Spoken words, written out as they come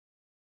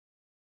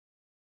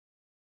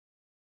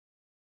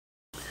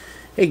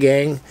Hey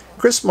gang,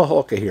 Chris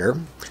Maholka here.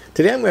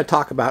 Today I'm going to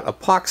talk about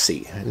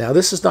epoxy. Now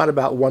this is not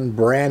about one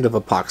brand of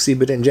epoxy,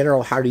 but in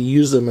general how to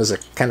use them as a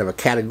kind of a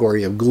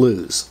category of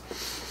glues.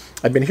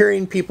 I've been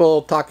hearing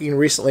people talking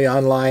recently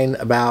online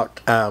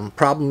about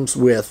problems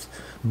with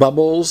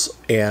bubbles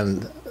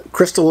and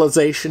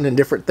crystallization and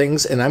different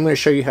things, and I'm going to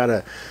show you how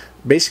to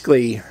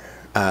basically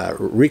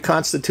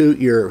reconstitute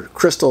your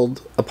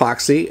crystalled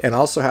epoxy and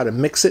also how to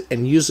mix it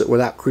and use it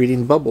without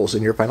creating bubbles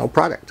in your final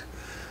product.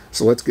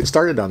 So let's get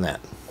started on that.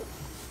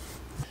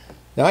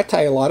 Now I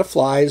tie a lot of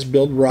flies,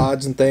 build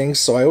rods and things,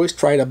 so I always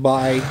try to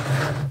buy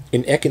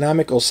in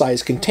economical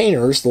size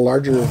containers, the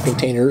larger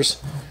containers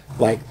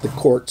like the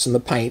quarts and the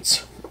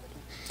pints.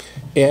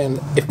 And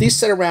if these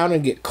sit around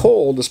and get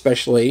cold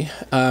especially,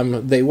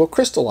 they will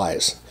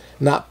crystallize.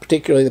 Not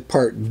particularly the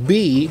part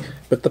B,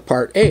 but the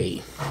part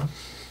A.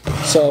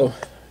 So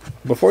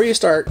before you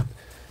start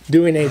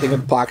doing anything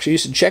with epoxy, you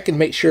should check and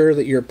make sure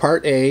that your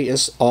part A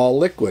is all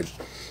liquid.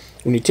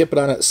 When you tip it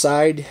on its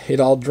side,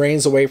 it all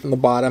drains away from the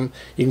bottom.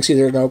 You can see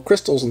there are no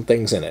crystals and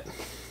things in it.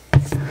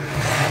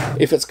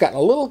 If it's gotten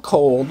a little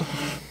cold,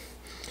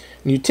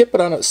 and you tip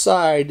it on its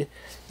side,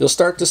 you'll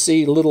start to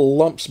see little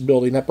lumps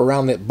building up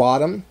around that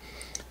bottom.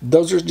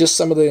 Those are just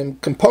some of the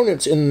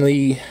components in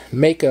the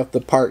makeup,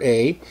 the part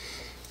A.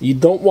 You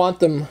don't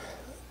want them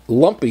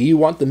lumpy, you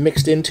want them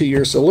mixed into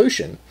your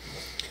solution.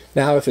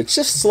 Now if it's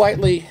just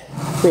slightly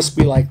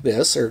crispy like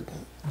this, or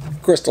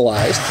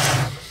crystallized,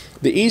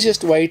 the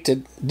easiest way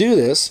to do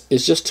this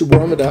is just to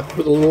warm it up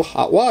with a little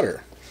hot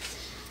water.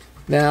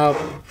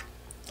 Now,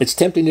 it's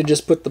tempting to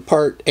just put the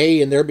part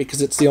A in there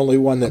because it's the only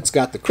one that's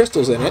got the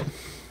crystals in it.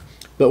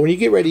 But when you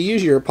get ready to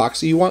use your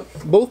epoxy, you want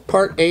both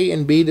part A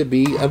and B to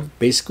be of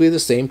basically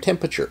the same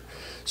temperature.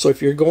 So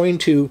if you're going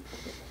to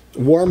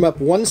warm up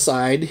one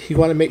side, you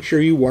want to make sure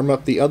you warm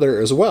up the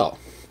other as well.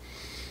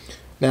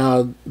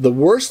 Now, the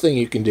worst thing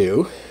you can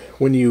do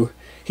when you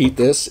heat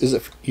this is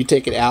if you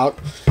take it out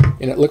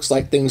and it looks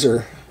like things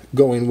are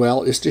going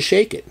well, is to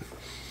shake it.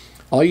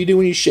 All you do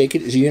when you shake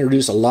it is you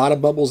introduce a lot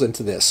of bubbles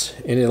into this,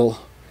 and it'll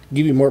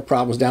give you more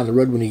problems down the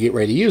road when you get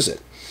ready to use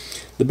it.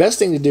 The best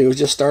thing to do is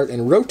just start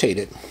and rotate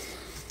it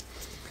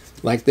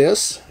like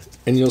this,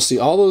 and you'll see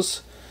all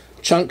those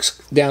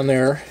chunks down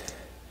there.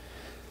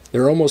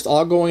 They're almost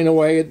all going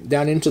away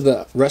down into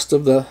the rest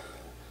of the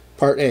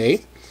part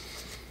A,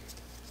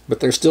 but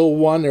there's still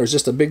one. There's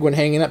just a big one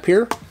hanging up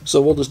here,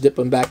 so we'll just dip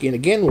them back in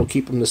again. We'll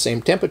keep them the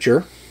same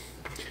temperature.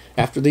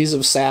 After these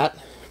have sat,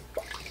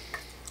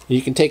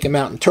 you can take them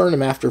out and turn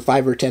them after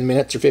 5 or 10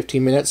 minutes or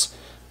 15 minutes,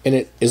 and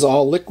it is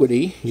all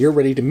liquidy. You're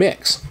ready to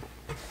mix.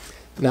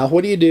 Now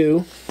what do you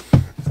do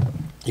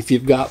if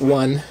you've got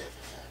one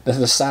that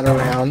has sat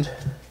around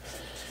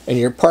and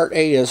your part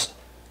A is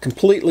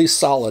completely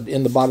solid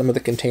in the bottom of the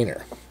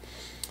container?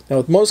 Now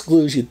with most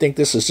glues you'd think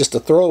this is just a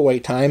throwaway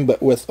time,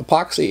 but with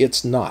epoxy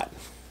it's not.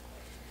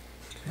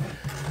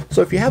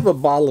 So if you have a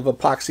bottle of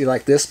epoxy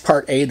like this,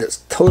 part A, that's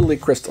totally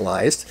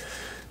crystallized,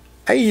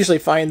 I usually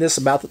find this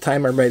about the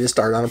time I'm ready to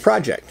start on a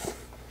project.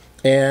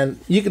 And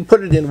you can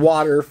put it in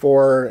water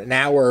for an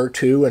hour or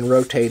two and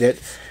rotate it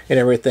and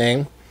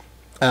everything.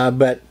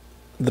 But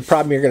the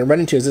problem you're going to run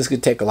into is this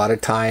could take a lot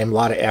of time, a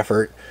lot of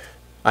effort.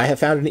 I have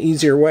found an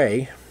easier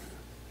way,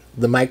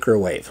 the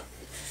microwave.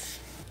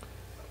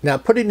 Now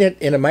putting it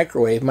in a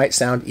microwave might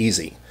sound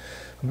easy,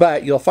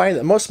 but you'll find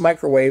that most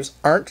microwaves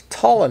aren't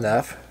tall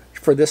enough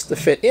for this to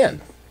fit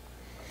in.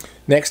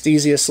 Next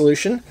easiest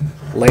solution,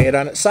 lay it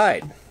on its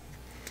side.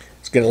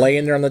 It's going to lay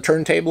in there on the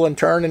turntable and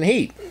turn and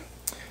heat.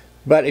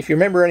 But if you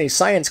remember any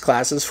science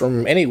classes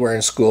from anywhere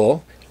in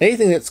school,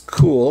 anything that's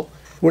cool,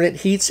 when it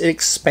heats it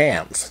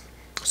expands.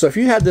 So if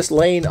you have this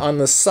laying on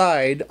the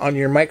side on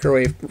your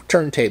microwave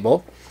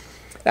turntable,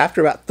 after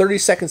about 30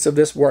 seconds of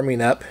this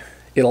warming up,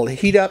 it'll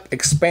heat up,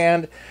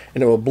 expand,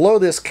 and it will blow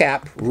this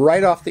cap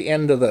right off the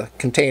end of the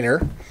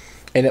container,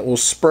 and it will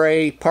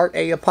spray part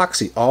A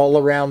epoxy all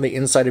around the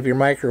inside of your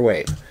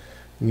microwave.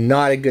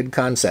 Not a good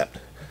concept.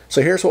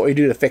 So here's what we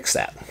do to fix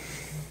that.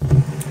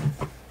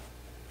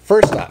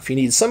 First off, you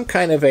need some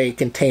kind of a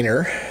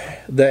container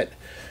that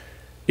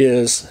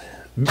is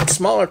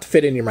small enough to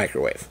fit in your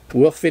microwave.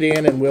 We'll fit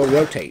in and we'll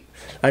rotate.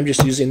 I'm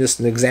just using this as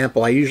an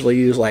example. I usually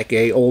use like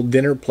a old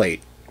dinner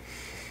plate.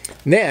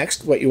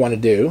 Next, what you want to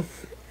do,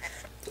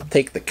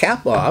 take the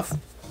cap off,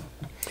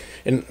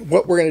 and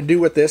what we're going to do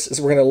with this is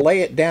we're going to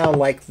lay it down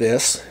like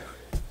this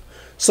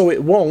so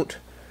it won't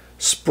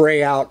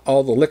spray out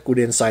all the liquid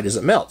inside as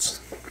it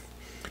melts.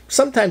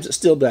 Sometimes it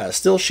still does,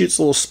 still shoots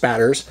little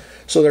spatters,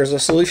 so there's a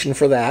solution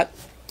for that,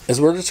 is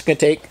we're just going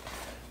to take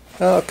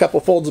a couple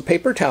folds of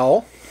paper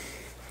towel,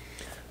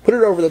 put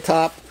it over the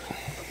top,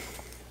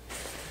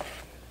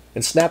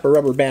 and snap a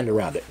rubber band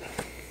around it.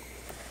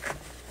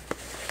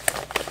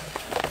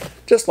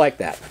 Just like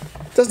that.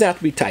 It doesn't have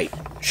to be tight,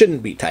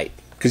 shouldn't be tight,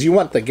 because you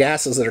want the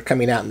gases that are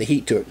coming out in the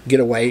heat to get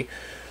away.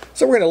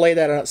 So we're going to lay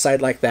that on its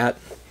side like that,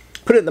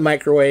 put it in the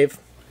microwave.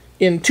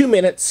 In 2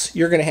 minutes,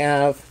 you're going to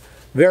have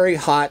very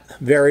hot,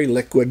 very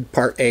liquid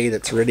part A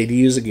that's ready to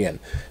use again.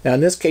 Now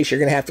in this case you're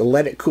going to have to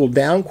let it cool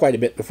down quite a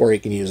bit before you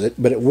can use it,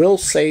 but it will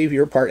save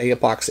your part A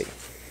epoxy.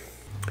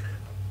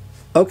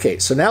 Okay,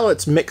 so now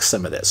let's mix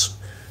some of this.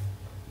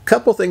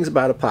 Couple things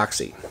about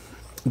epoxy.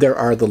 There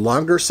are the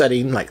longer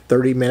setting, like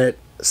 30-minute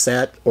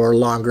set or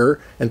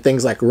longer, and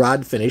things like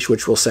rod finish,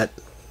 which will set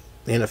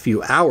in a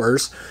few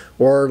hours,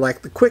 or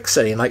like the quick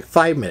setting, like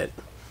 5-minute.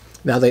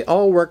 Now they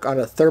all work on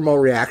a thermal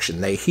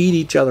reaction. They heat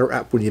each other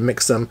up when you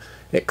mix them.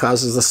 It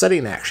causes a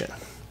setting action.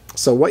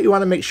 So what you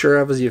want to make sure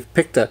of is you've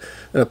picked an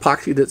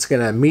epoxy that's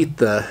going to meet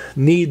the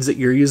needs that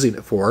you're using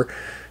it for.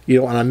 You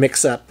don't want to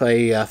mix up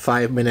a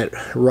 5-minute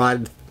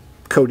rod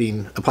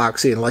coating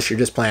epoxy unless you're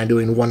just planning on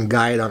doing one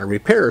guide on a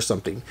repair or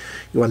something.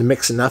 You want to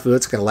mix enough of it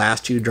that's going to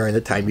last you during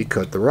the time you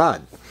coat the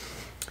rod.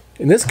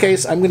 In this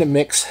case, I'm going to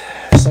mix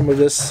some of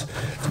this.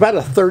 It's about a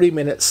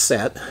 30-minute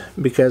set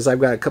because I've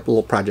got a couple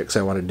of projects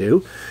I want to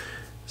do.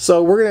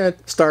 So we're going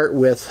to start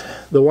with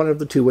the one of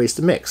the two ways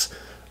to mix.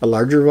 A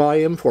larger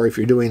volume for if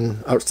you're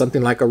doing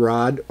something like a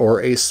rod,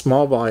 or a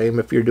small volume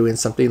if you're doing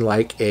something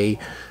like a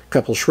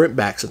couple shrimp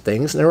backs and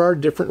things. And there are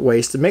different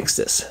ways to mix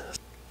this.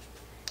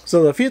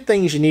 So the few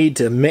things you need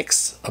to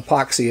mix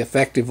epoxy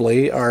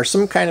effectively are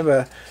some kind of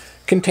a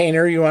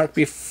container. You want it to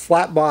be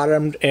flat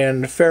bottomed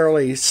and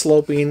fairly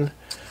sloping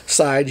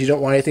sides. You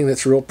don't want anything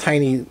that's real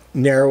tiny,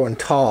 narrow, and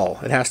tall.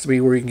 It has to be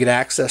where you can get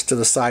access to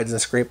the sides and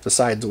scrape the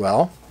sides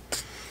well.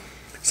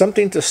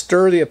 Something to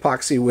stir the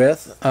epoxy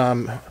with.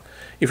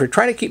 If you're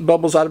trying to keep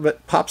bubbles out of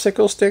it,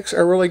 popsicle sticks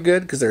are really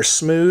good because they're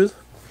smooth.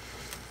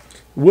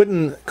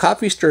 Wooden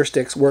coffee stir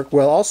sticks work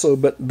well also,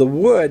 but the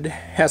wood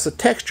has a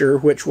texture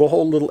which will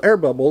hold little air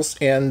bubbles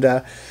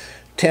and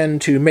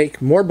tend to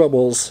make more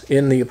bubbles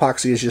in the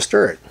epoxy as you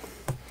stir it.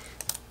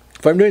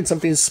 If I'm doing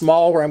something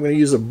small where I'm going to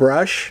use a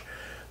brush,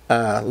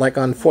 like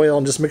on foil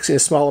and just mixing a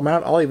small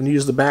amount, I'll even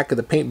use the back of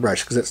the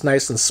paintbrush because it's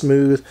nice and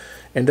smooth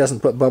and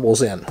doesn't put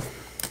bubbles in.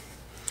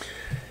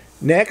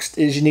 Next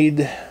is you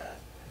need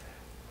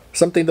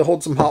something to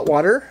hold some hot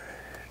water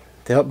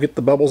to help get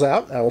the bubbles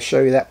out. I will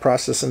show you that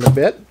process in a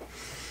bit.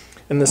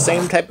 And the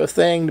same type of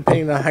thing,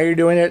 depending on how you're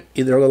doing it,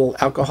 either a little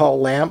alcohol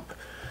lamp.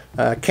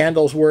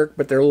 Candles work,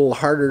 but they're a little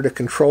harder to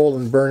control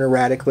and burn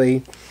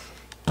erratically.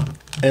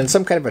 And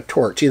some kind of a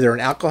torch, either an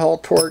alcohol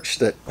torch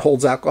that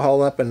holds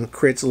alcohol up and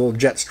creates a little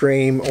jet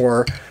stream,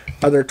 or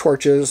other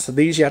torches.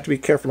 These you have to be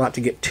careful not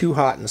to get too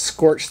hot and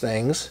scorch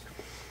things.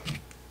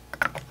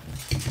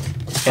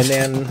 And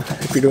then,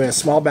 if you're doing a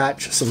small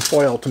batch, some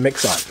foil to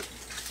mix on.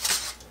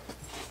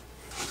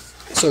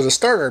 So to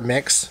start our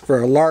mix,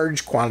 for a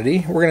large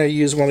quantity, we're going to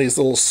use one of these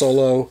little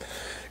solo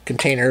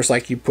containers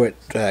like you put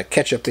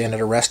ketchup in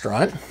at a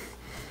restaurant.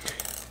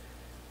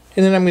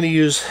 And then I'm going to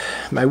use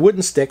my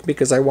wooden stick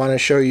because I want to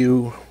show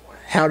you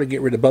how to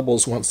get rid of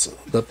bubbles once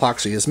the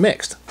epoxy is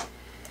mixed.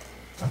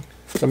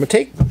 So I'm going to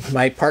take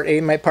my part A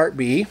and my part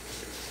B.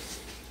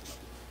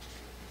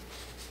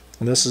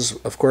 And this is,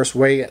 of course,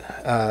 way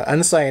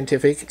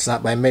unscientific. It's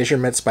not by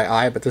measurements, by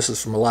eye, but this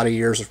is from a lot of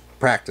years of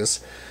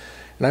practice.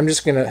 And I'm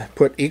just going to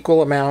put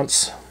equal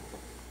amounts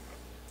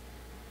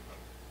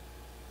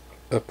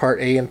of part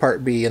A and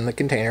part B in the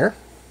container.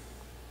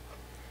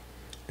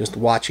 Just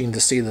watching to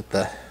see that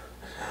the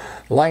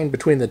line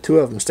between the two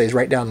of them stays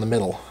right down the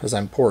middle as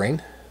I'm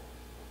pouring.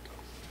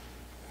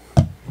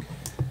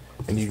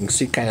 And you can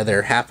see kind of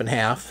they're half and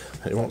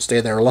half. It won't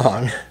stay there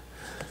long.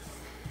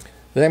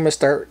 Then I'm going to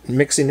start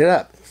mixing it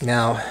up.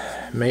 Now,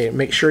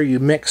 make sure you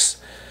mix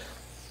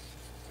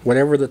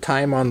whatever the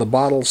time on the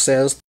bottle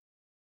says,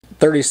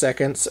 30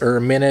 seconds or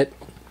a minute.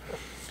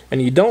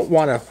 And you don't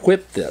want to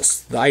whip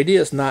this. The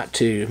idea is not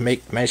to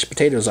make mashed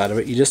potatoes out of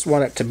it. You just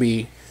want it to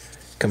be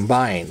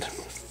combined.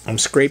 I'm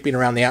scraping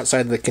around the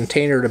outside of the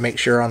container to make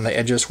sure on the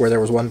edges where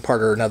there was one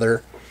part or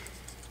another,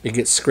 it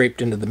gets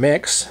scraped into the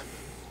mix.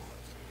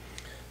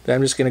 Then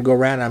I'm just going to go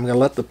around and I'm going to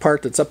let the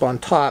part that's up on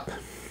top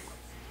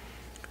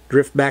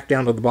drift back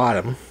down to the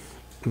bottom.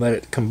 Let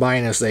it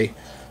combine as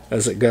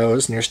it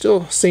goes. And you're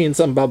still seeing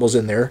some bubbles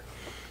in there.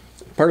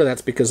 Part of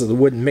that's because of the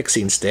wooden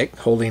mixing stick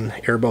holding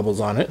air bubbles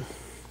on it.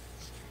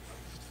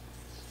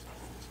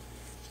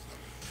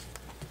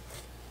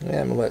 And I'm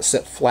going to let it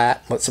sit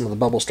flat, let some of the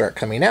bubbles start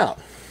coming out.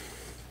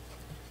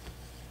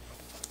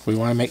 We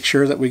want to make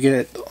sure that we get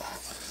it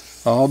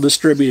all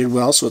distributed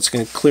well so it's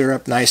going to clear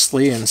up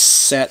nicely and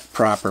set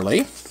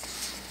properly.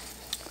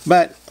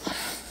 But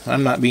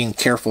I'm not being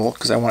careful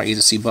because I want you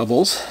to see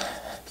bubbles.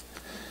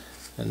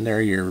 And there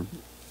are your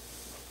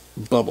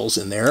bubbles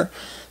in there.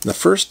 And the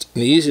first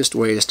and the easiest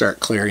way to start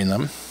clearing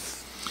them,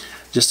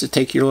 just to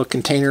take your little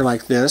container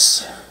like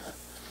this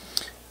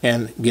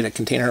and get a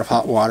container of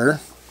hot water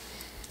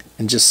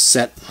and just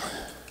set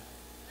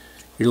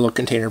your little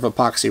container of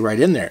epoxy right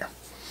in there.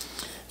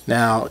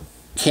 Now,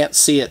 can't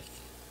see it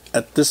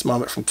at this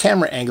moment from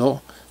camera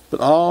angle, but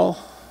all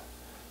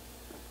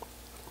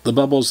the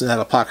bubbles in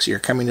that epoxy are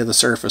coming to the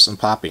surface and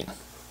popping.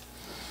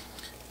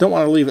 Don't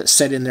want to leave it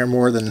set in there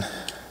more than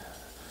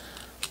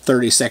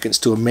 30 seconds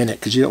to a minute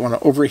because you don't want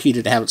to overheat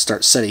it and have it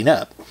start setting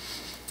up.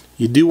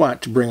 You do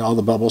want to bring all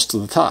the bubbles to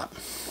the top.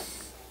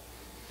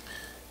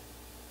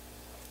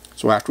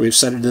 So after we've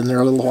set it in there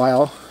a little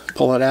while,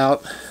 pull it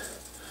out,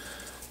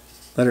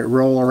 let it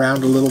roll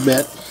around a little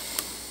bit.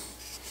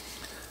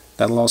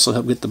 That'll also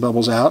help get the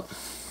bubbles out.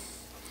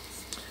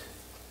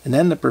 And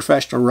then the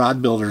professional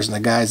rod builders and the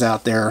guys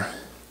out there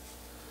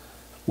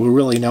will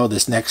really know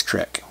this next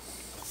trick.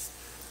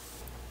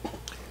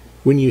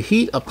 When you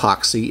heat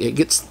epoxy, it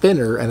gets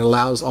thinner and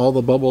allows all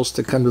the bubbles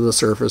to come to the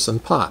surface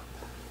and pop.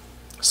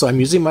 So I'm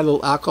using my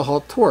little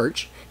alcohol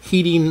torch,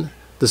 heating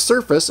the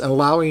surface and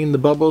allowing the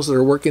bubbles that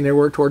are working their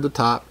way toward the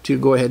top to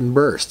go ahead and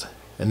burst.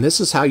 And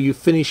this is how you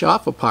finish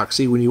off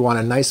epoxy when you want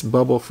a nice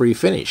bubble-free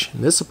finish.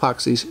 And this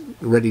epoxy is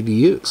ready to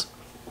use.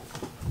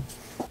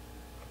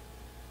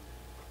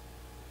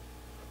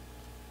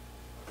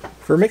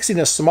 For mixing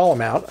a small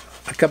amount,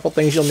 a couple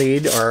things you'll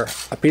need are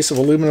a piece of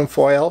aluminum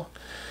foil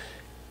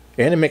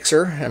and a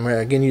mixer. I'm going to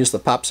again use the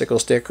popsicle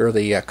stick or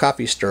the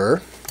coffee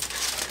stirrer.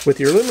 With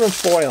your aluminum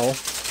foil,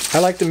 I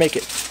like to make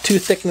it two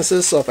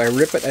thicknesses, so if I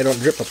rip it, I don't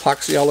drip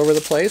epoxy all over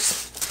the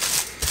place.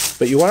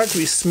 But you want it to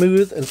be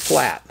smooth and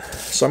flat.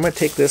 So I'm going to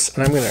take this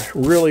and I'm going to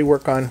really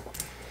work on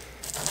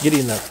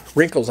getting the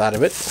wrinkles out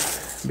of it,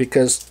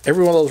 because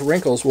every one of those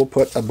wrinkles will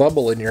put a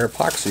bubble in your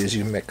epoxy as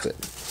you mix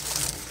it.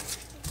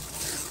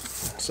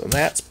 So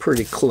that's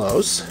pretty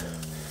close.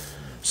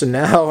 So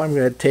now I'm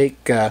going to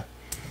take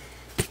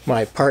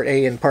my part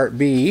A and part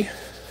B.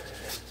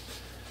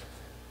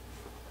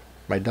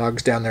 My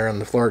dog's down there on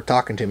the floor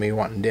talking to me,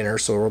 wanting dinner,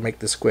 so we'll make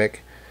this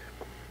quick.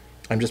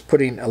 I'm just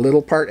putting a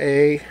little part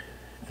A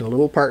and a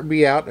little part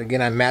B out.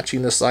 Again, I'm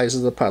matching the size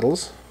of the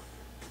puddles.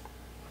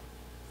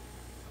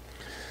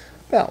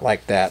 About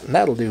like that. And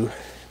that'll do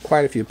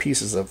quite a few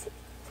pieces of,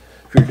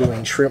 if you're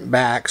doing shrimp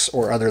backs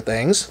or other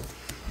things.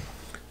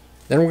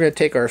 Then we're going to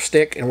take our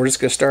stick and we're just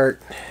going to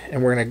start,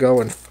 and we're going to go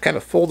and kind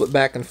of fold it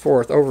back and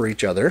forth over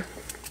each other.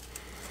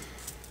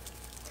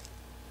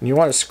 And you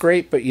want to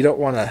scrape, but you don't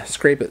want to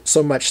scrape it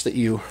so much that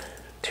you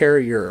tear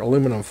your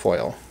aluminum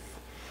foil.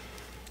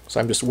 So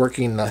I'm just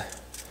working the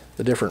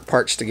different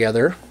parts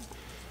together.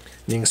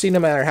 And you can see no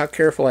matter how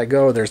careful I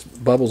go, there's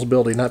bubbles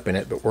building up in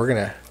it, but we're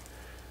going to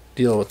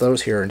deal with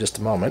those here in just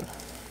a moment.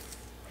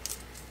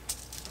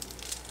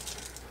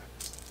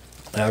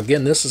 Now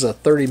again, this is a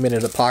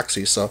 30-minute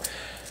epoxy, so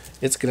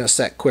it's going to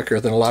set quicker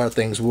than a lot of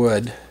things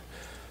would,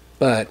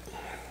 but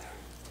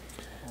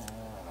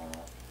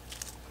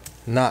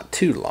not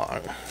too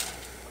long.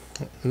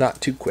 Not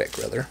too quick,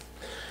 rather.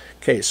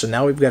 Okay, so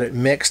now we've got it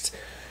mixed.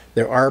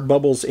 There are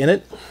bubbles in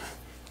it,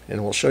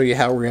 and we'll show you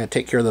how we're going to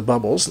take care of the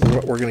bubbles. And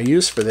what we're going to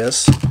use for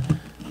this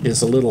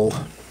is a little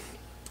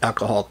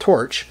alcohol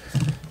torch.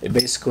 It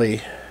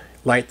basically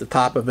light the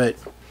top of it.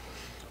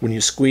 When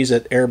you squeeze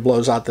it, air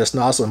blows out this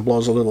nozzle and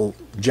blows a little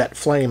jet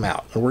flame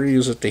out. And we're going to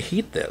use it to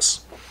heat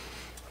this.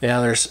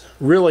 Now there's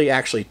really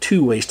actually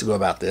two ways to go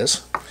about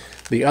this.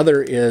 The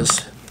other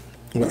is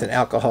with an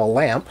alcohol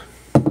lamp.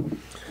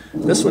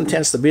 This one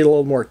tends to be a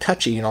little more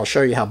touchy, and I'll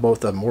show you how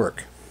both of them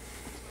work.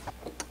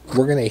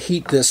 We're going to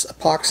heat this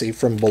epoxy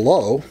from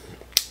below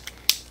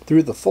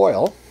through the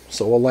foil,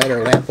 so we'll light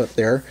our lamp up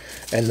there.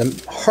 And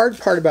the hard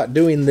part about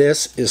doing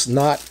this is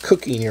not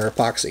cooking your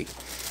epoxy.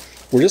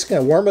 We're just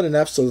going to warm it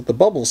enough so that the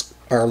bubbles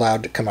are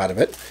allowed to come out of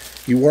it.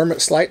 You warm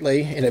it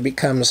slightly and it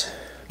becomes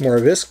more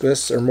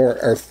viscous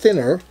or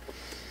thinner,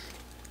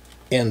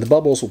 and the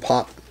bubbles will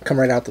come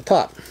right out the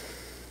top.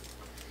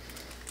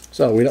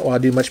 So we don't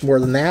want to do much more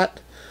than that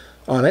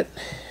on it.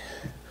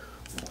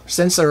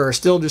 Since there are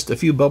still just a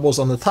few bubbles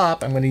on the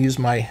top, I'm going to use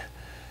my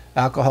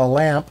alcohol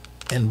lamp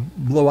and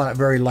blow on it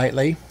very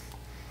lightly,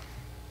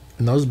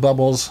 and those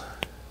bubbles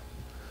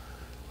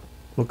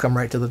will come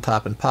right to the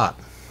top and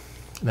pop.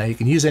 Now you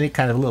can use any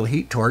kind of little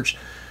heat torch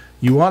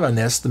you want on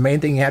this. The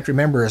main thing you have to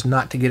remember is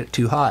not to get it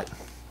too hot.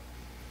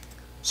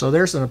 So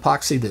there's an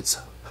epoxy that's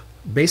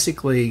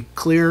basically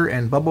clear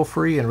and bubble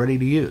free and ready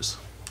to use.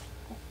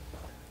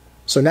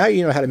 So now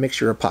you know how to mix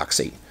your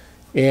epoxy,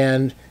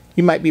 and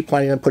you might be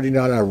planning on putting it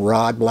on a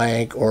rod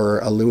blank or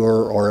a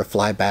lure or a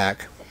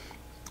flyback.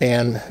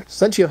 And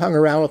since you've hung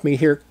around with me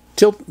here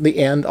till the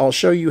end, I'll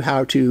show you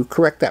how to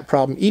correct that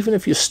problem even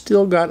if you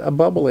still got a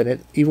bubble in it,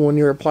 even when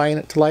you're applying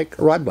it to like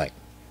a rod blank.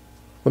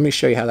 Let me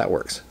show you how that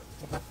works.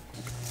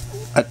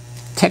 A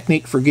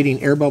technique for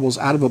getting air bubbles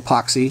out of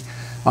epoxy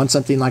on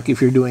something like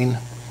if you're doing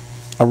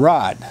a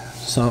rod.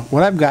 So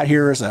what I've got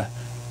here is a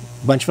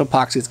bunch of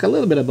epoxy. It's got a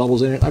little bit of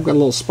bubbles in it. I've got a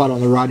little spot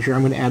on the rod here.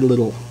 I'm going to add a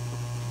little,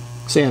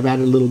 say I've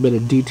added a little bit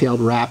of detailed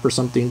wrap or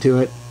something to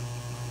it.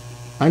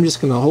 I'm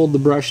just going to hold the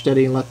brush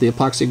steady and let the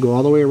epoxy go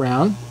all the way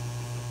around.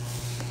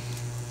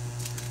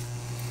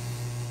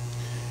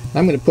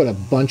 I'm going to put a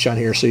bunch on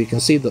here so you can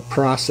see the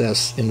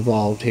process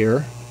involved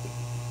here,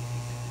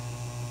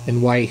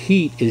 and why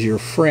heat is your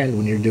friend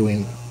when you're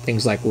doing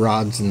things like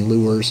rods and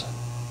lures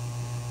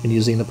and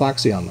using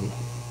epoxy on them.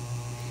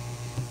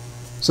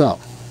 So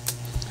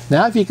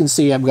now if you can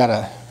see, I've got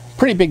a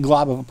pretty big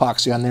glob of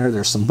epoxy on there.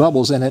 There's some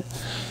bubbles in it.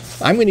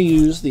 I'm going to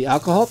use the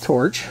alcohol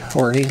torch,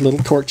 or any little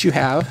torch you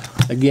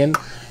have. Again,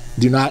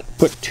 do not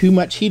put too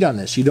much heat on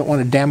this. You don't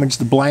want to damage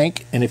the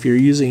blank, and if you're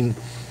using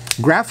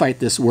graphite,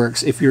 this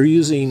works. If you're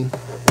using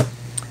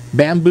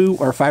bamboo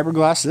or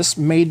fiberglass, this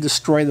may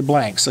destroy the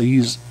blank, so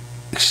use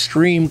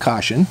extreme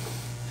caution.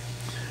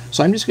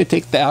 So I'm just going to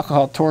take the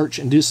alcohol torch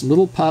and do some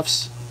little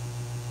puffs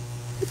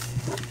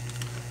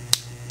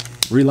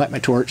relight my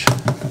torch.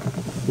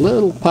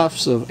 Little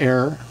puffs of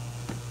air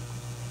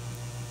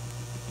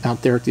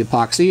out there at the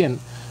epoxy, and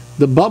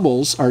the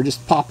bubbles are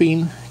just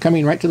popping,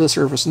 coming right to the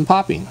surface and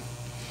popping.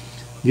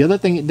 The other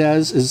thing it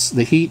does is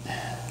the heat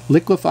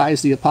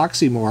liquefies the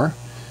epoxy more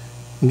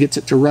and gets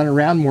it to run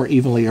around more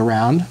evenly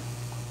around.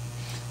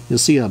 You'll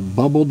see a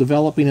bubble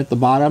developing at the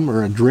bottom,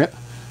 or a drip.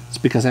 It's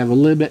because I have a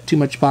little bit too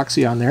much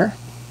epoxy on there.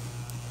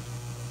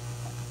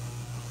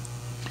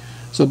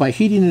 So by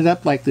heating it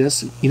up like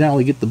this, you not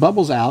only get the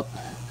bubbles out,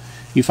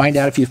 you find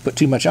out if you've put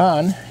too much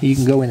on, you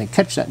can go in and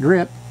catch that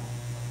drip.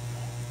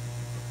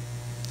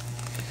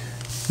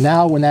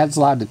 Now when that's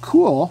allowed to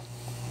cool,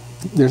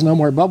 there's no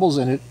more bubbles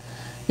in it.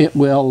 It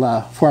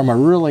will form a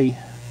really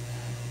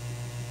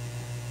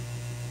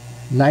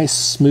nice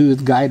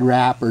smooth guide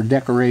wrap or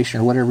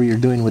decoration or whatever you're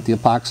doing with the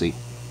epoxy.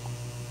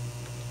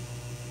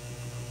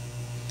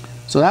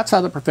 So that's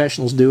how the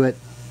professionals do it.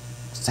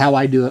 It's how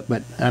I do it,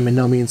 but I'm in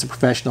no means a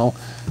professional.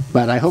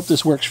 But I hope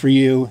this works for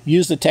you.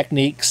 Use the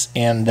techniques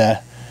and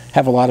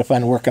have a lot of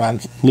fun working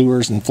on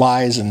lures and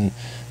flies and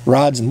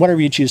rods and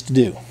whatever you choose to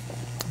do.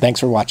 Thanks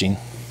for watching.